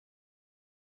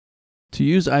To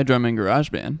use iDrum in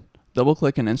Garageband,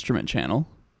 double-click an instrument channel,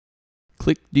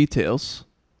 click Details,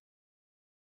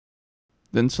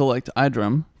 then select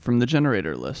iDrum from the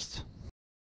generator list.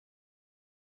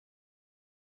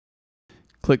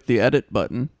 Click the Edit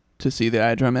button to see the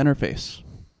iDrum interface.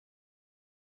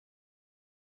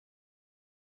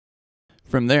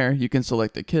 From there, you can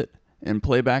select the kit and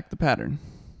play back the pattern.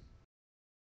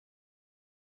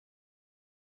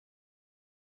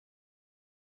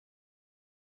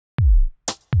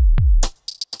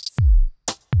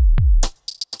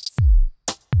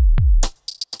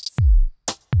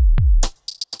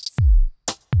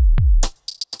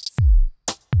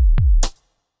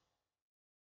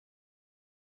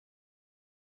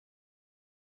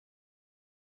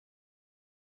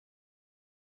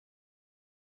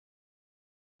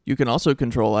 You can also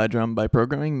control iDrum by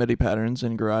programming MIDI patterns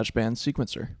in Garageband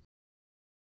Sequencer.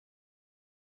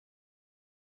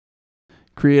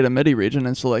 Create a MIDI region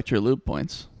and select your loop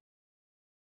points.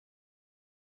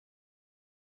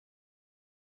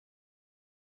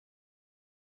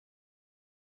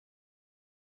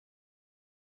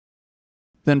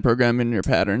 Then program in your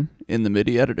pattern in the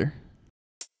MIDI editor.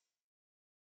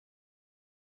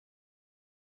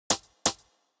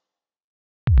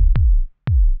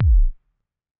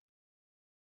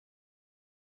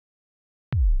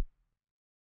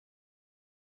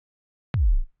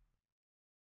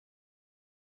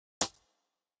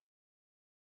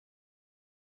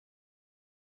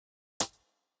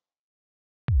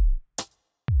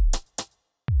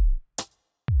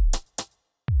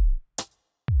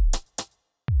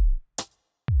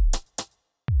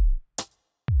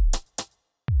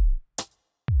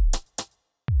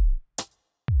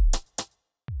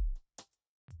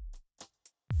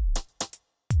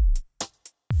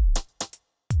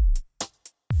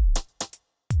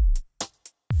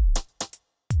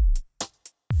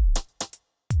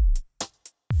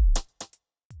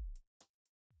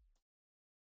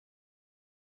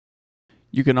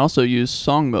 You can also use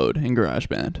song mode in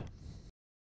Garageband.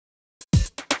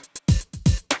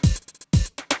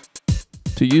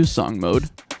 To use song mode,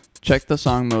 check the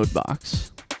song mode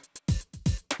box.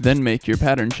 Then make your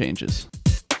pattern changes.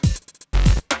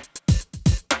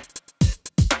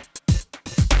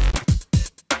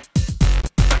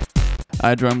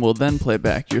 iDrum will then play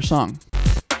back your song.